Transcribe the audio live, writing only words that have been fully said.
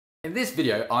In this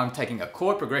video, I'm taking a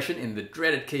chord progression in the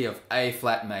dreaded key of A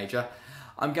flat major.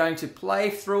 I'm going to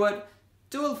play through it,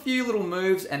 do a few little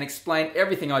moves, and explain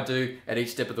everything I do at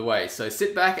each step of the way. So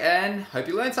sit back and hope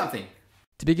you learn something.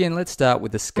 To begin, let's start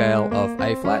with the scale of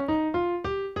A flat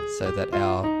so that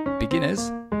our beginners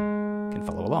can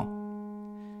follow along.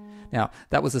 Now,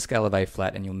 that was the scale of A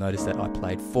flat, and you'll notice that I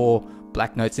played 4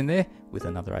 black notes in there with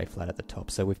another A flat at the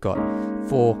top. So we've got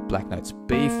 4 black notes: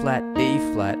 B flat, E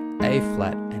flat, A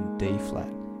flat, and D flat.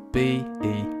 B,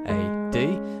 E, A,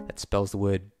 D. That spells the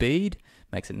word bead,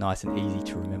 makes it nice and easy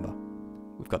to remember.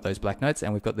 We've got those black notes,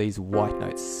 and we've got these white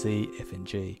notes, C, F, and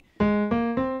G.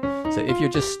 So if you're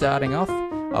just starting off,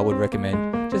 I would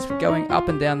recommend just going up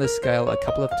and down the scale a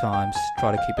couple of times.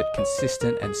 Try to keep it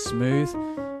consistent and smooth.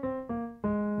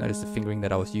 Notice the fingering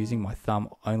that I was using, my thumb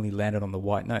only landed on the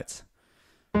white notes.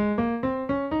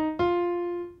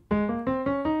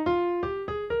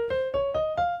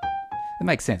 It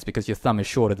makes sense because your thumb is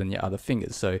shorter than your other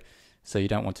fingers, so you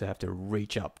don't want to have to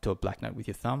reach up to a black note with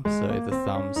your thumb, so the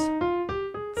thumbs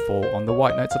fall on the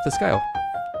white notes of the scale,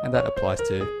 and that applies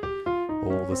to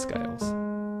all the scales.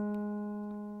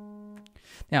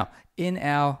 Now, in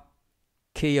our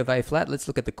key of A flat, let's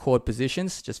look at the chord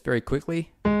positions just very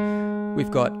quickly. We've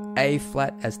got A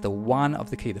flat as the 1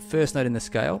 of the key, the first note in the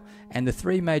scale, and the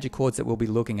 3 major chords that we'll be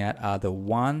looking at are the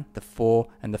 1, the 4,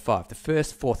 and the 5, the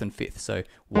 1st, 4th, and 5th. So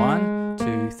 1,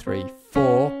 2, 3,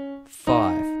 4,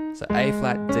 5. So A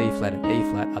flat, D flat, and E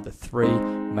flat are the 3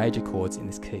 major chords in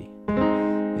this key.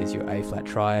 There's your A flat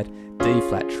triad, D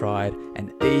flat triad,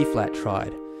 and E flat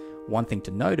triad. One thing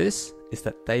to notice is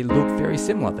that they look very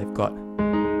similar. They've got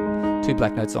 2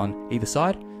 black notes on either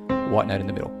side, white note in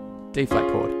the middle. D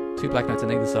flat chord, 2 black notes on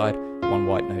either side, 1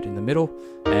 white note in the middle,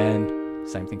 and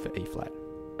same thing for E flat.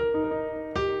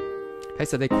 Okay,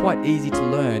 so they're quite easy to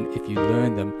learn if you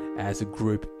learn them as a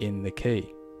group in the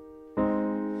key.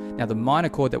 Now the minor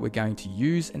chord that we're going to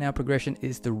use in our progression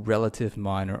is the relative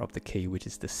minor of the key, which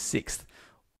is the 6th.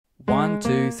 1,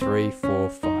 2, 3, 4,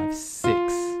 5,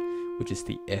 6, which is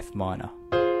the F minor.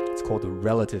 It's called the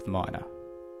relative minor.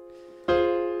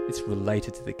 It's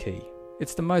related to the key.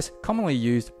 It's the most commonly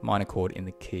used minor chord in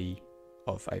the key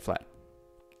of A flat,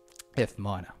 F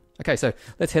minor. Okay, so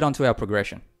let's head on to our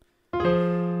progression.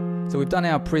 So we've done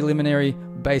our preliminary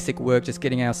basic work, just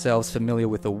getting ourselves familiar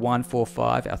with the 1, 4,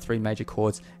 5, our 3 major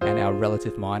chords, and our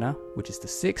relative minor, which is the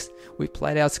 6th. We've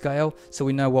played our scale, so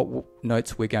we know what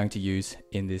notes we're going to use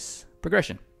in this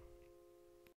progression.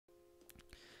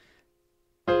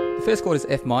 The first chord is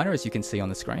F minor, as you can see on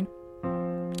the screen.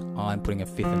 I'm putting a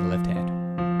 5th in the left hand.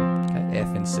 Okay,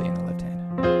 F and C in the left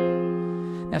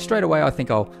hand. Now straight away I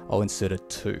think I'll insert a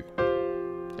 2,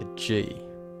 a G,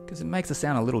 because it makes the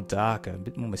sound a little darker, a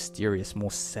bit more mysterious,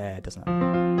 more sad, doesn't it?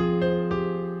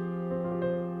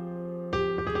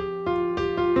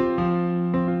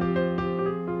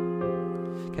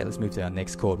 Okay, let's move to our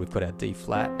next chord. We've got our D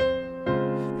flat.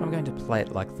 I'm going to play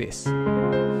it like this.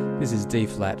 This is D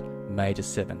flat major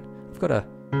 7. I've got a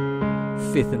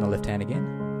 5th in the left hand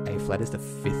again. A flat is the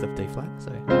 5th of D flat,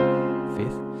 so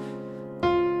 5th.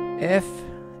 F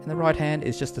in the right hand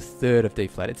is just the 3rd of D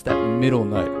flat. It's that middle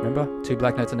note. Remember? 2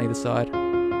 black notes on either side,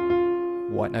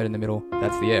 white note in the middle.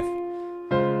 That's the F.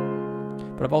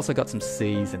 But I've also got some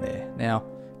C's in there. Now,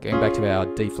 going back to our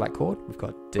D flat chord, we've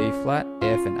got D flat,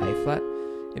 F, and A flat.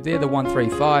 If they're the 1, 3,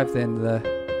 5, then the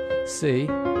C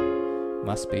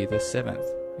must be the 7th.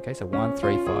 Okay, so 1,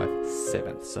 3, 5,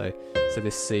 7th. So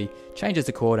this C changes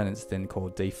the chord, and it's then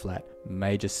called D flat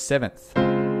major 7th.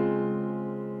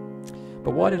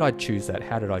 But why did I choose that?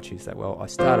 How did I choose that? Well, I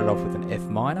started off with an F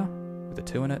minor with a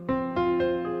 2 in it.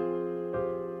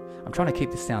 I'm trying to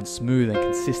keep the sound smooth and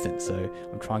consistent, so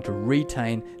I'm trying to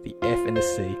retain the F and the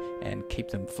C and keep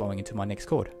them flowing into my next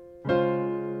chord.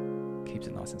 Keeps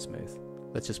it nice and smooth.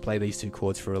 Let's just play these 2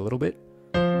 chords for a little bit.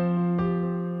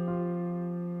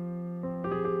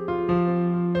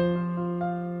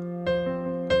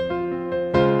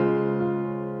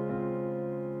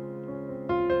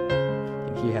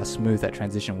 Hear how smooth that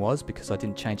transition was because I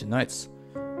didn't change the notes.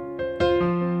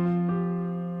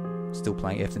 Still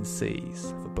playing F's and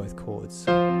C's for both chords.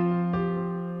 So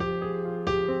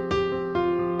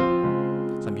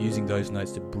I'm using those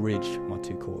notes to bridge my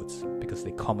 2 chords because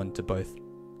they're common to both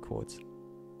chords.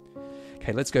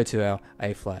 Okay, let's go to our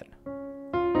A flat.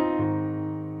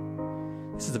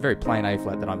 This is a very plain A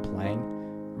flat that I'm playing.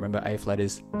 Remember, A flat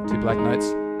is 2 black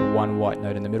notes, 1 white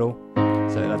note in the middle.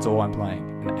 So that's all I'm playing,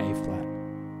 an A flat.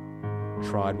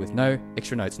 Triad with no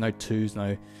extra notes, no 2s,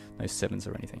 no 7s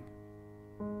or anything.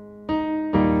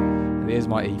 And there's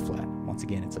my E flat. Once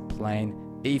again, it's a plain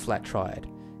E flat triad.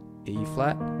 E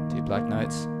flat, 2 black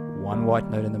notes, one white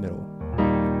note in the middle.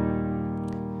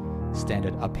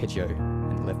 Standard arpeggio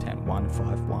in the left hand, 1,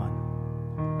 5, 1.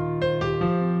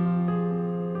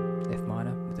 F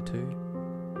minor with a 2.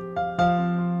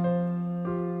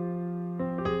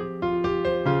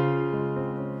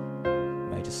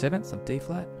 Major 7th of D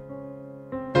flat.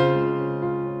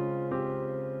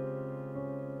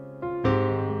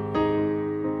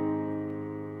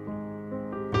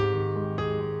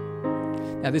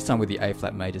 Now this time with the A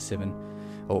flat major 7,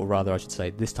 or rather I should say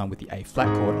this time with the A flat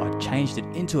chord, I changed it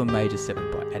into a major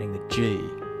 7 by adding the G,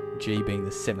 G being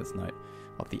the 7th note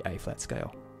of the A flat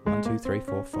scale. 1, 2, 3,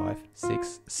 4, 5,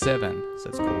 6, 7, so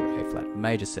it's called A flat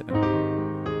major 7.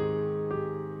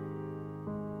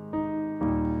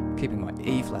 Keeping my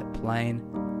E flat plain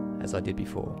as I did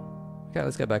before. Okay,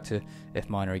 let's go back to F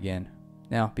minor again.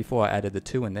 Now before I added the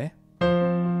 2 in there,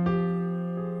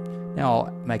 now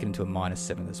I'll make it into a minor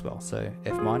 7 as well. So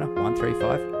F minor, 1, 3,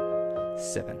 5,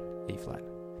 7, E flat.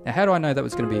 Now how do I know that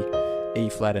was going to be E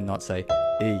flat and not say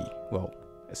E? Well,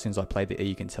 as soon as I played the E,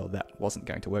 you can tell that wasn't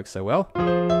going to work so well.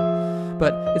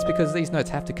 But it's because these notes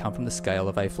have to come from the scale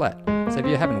of A flat. So if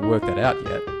you haven't worked that out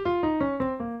yet,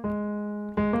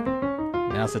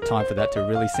 now's the time for that to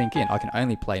really sink in. I can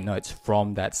only play notes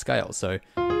from that scale. So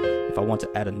if I want to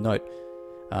add a note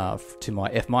to my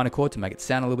F minor chord to make it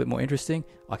sound a little bit more interesting,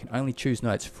 I can only choose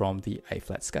notes from the A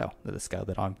flat scale, the scale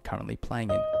that I'm currently playing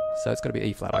in. So it's got to be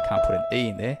E flat. I can't put an E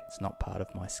in there, it's not part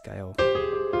of my scale.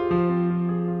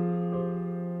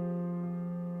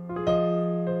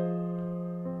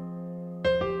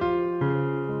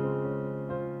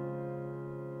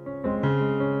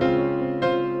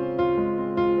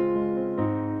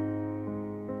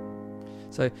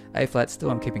 So A flat, still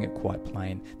I'm keeping it quite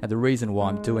plain. Now the reason why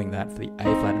I'm doing that for the A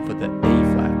flat and for the E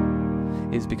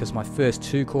flat is because my first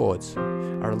 2 chords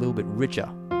are a little bit richer.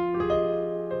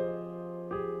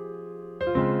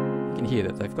 You can hear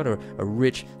that they've got a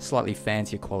rich, slightly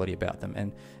fancier quality about them.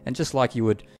 And just like you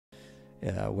would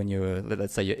when you're,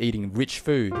 let's say you're eating rich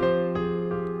food,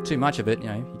 too much of it, you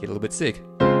get a little bit sick.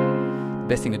 The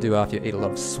best thing to do after you eat a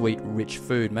lot of sweet, rich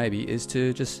food maybe is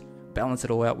to just balance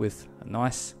it all out with a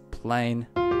nice, plain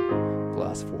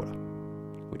glass of water,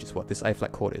 which is what this A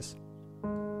flat chord is.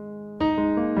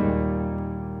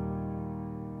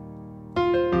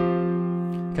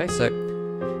 Okay, so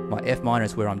my F minor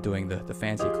is where I'm doing the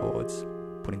fancy chords,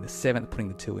 putting the 7th, putting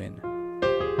the 2 in.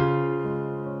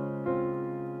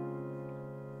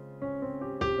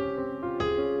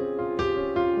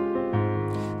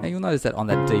 Now you'll notice that on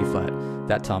that D flat,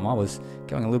 that time I was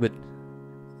going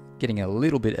getting a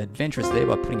little bit adventurous there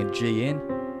by putting a G in,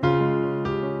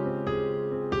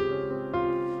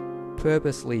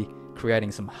 purposely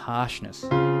creating some harshness.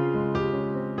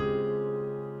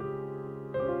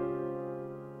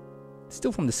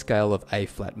 Still from the scale of A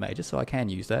flat major, so I can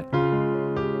use that.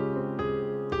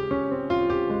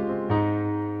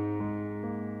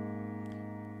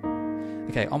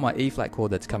 Okay, on my E flat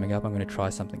chord that's coming up, I'm going to try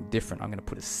something different. I'm going to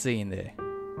put a C in there.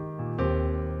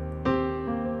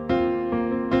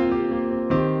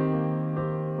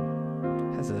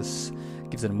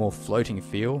 Gives it a more floating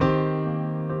feel.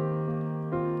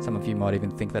 Some of you might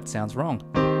even think that sounds wrong,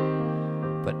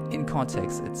 but in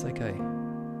context, it's okay.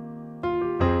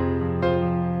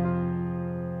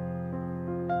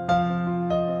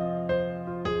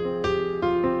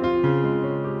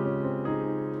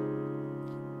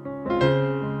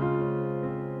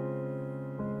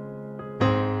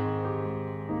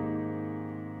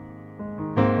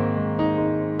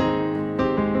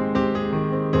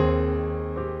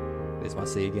 There's my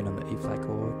C again on the E flat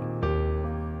chord.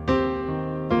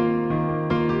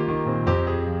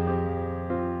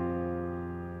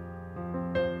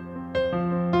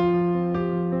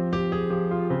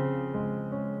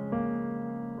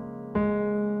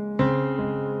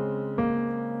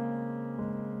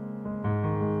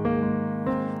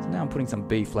 So now I'm putting some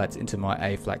B flats into my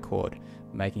A flat chord,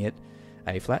 making it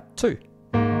A flat 2.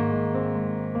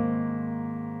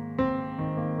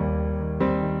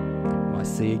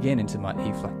 C again into my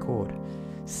E flat chord.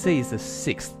 C is the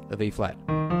 6th of E flat.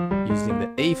 Using the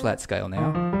E flat scale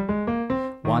now.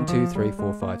 1, 2, 3,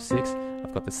 4, 5, 6.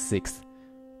 I've got the 6th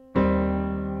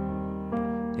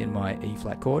in my E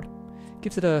flat chord.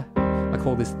 Gives it a, I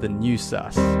call this the new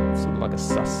sus. It's sort of like a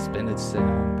suspended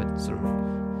sound, but sort of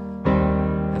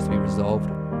has to be resolved.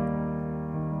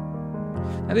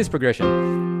 Now this progression,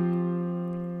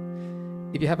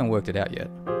 if you haven't worked it out yet,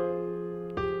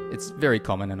 it's very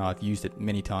common and I've used it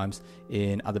many times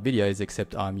in other videos,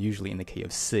 except I'm usually in the key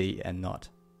of C and not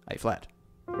A flat.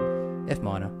 F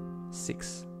minor,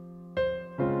 6.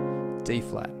 D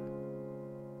flat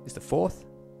is the 4th.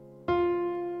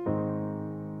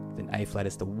 A flat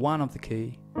is the 1 of the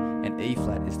key, and E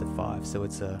flat is the 5. So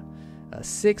it's a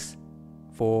 6,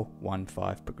 4, 1,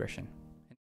 5 progression.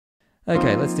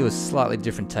 Okay, let's do a slightly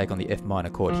different take on the F minor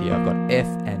chord here. I've got F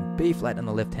and B flat in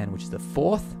the left hand, which is the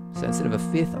 4th. So instead of a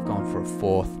 5th, I've gone for a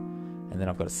 4th. And then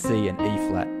I've got a C and E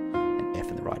flat and F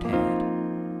in the right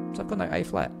hand. So I've got no A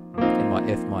flat in my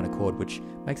F minor chord, which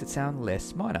makes it sound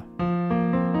less minor.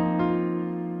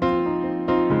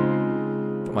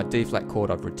 For my D flat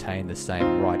chord, I've retained the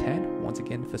same right hand, once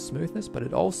again for smoothness, but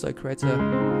it also creates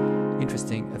an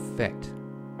interesting effect.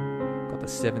 Got the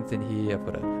 7th in here, I've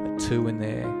got a 2 in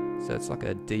there, so it's like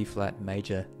a D flat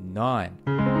major 9,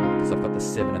 because I've got the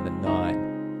 7 and the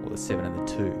 9, or the 7 and the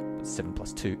 2, but 7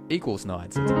 plus 2 equals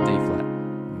 9, so it's a D flat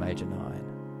major 9.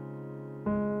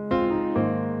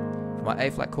 For my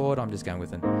A flat chord, I'm just going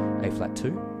with an A flat 2,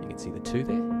 you can see the 2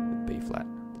 there, the B flat,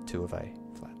 the 2 of A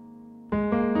flat.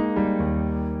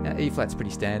 Now E flat's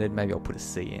pretty standard, maybe I'll put a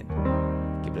C in,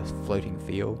 give it a floating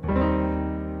feel.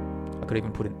 I could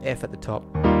even put an F at the top,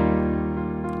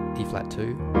 E flat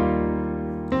 2.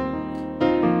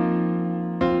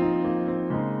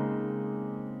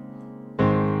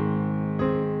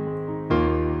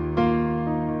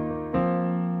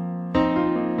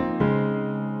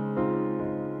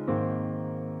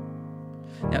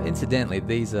 Now incidentally,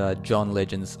 these are John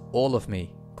Legend's All of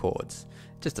Me chords.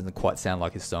 It just doesn't quite sound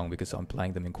like his song because I'm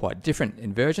playing them in quite different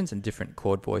inversions and different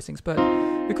chord voicings, but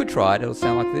we could try it. It'll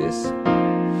sound like this.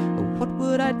 What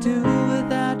would I do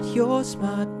without your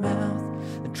smart mouth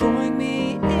and drawing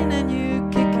me in and you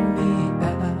kicking me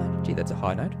out? Gee, that's a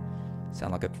high note.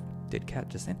 Sound like a dead cat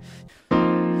just then.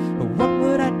 What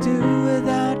would I do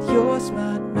without your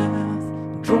smart mouth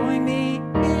and drawing me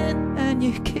in and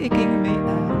you kicking me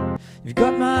out? You've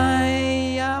got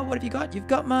my, what have you got? You've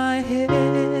got my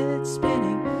head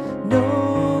spinning.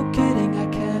 No kidding, I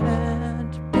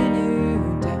can't pin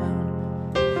you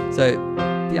down. So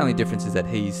the only difference is that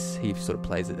he sort of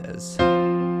plays it as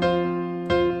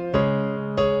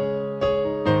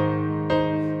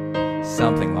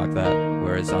something like that,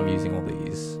 whereas I'm using all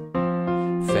these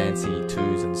fancy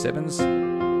 2s and 7s.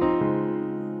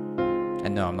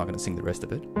 And no, I'm not going to sing the rest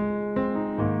of it.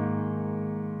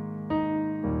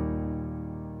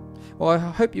 Well, I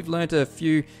hope you've learned a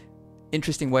few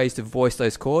interesting ways to voice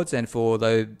those chords, and for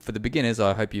the beginners,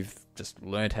 I hope you've just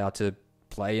learned how to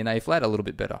play in A flat a little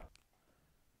bit better.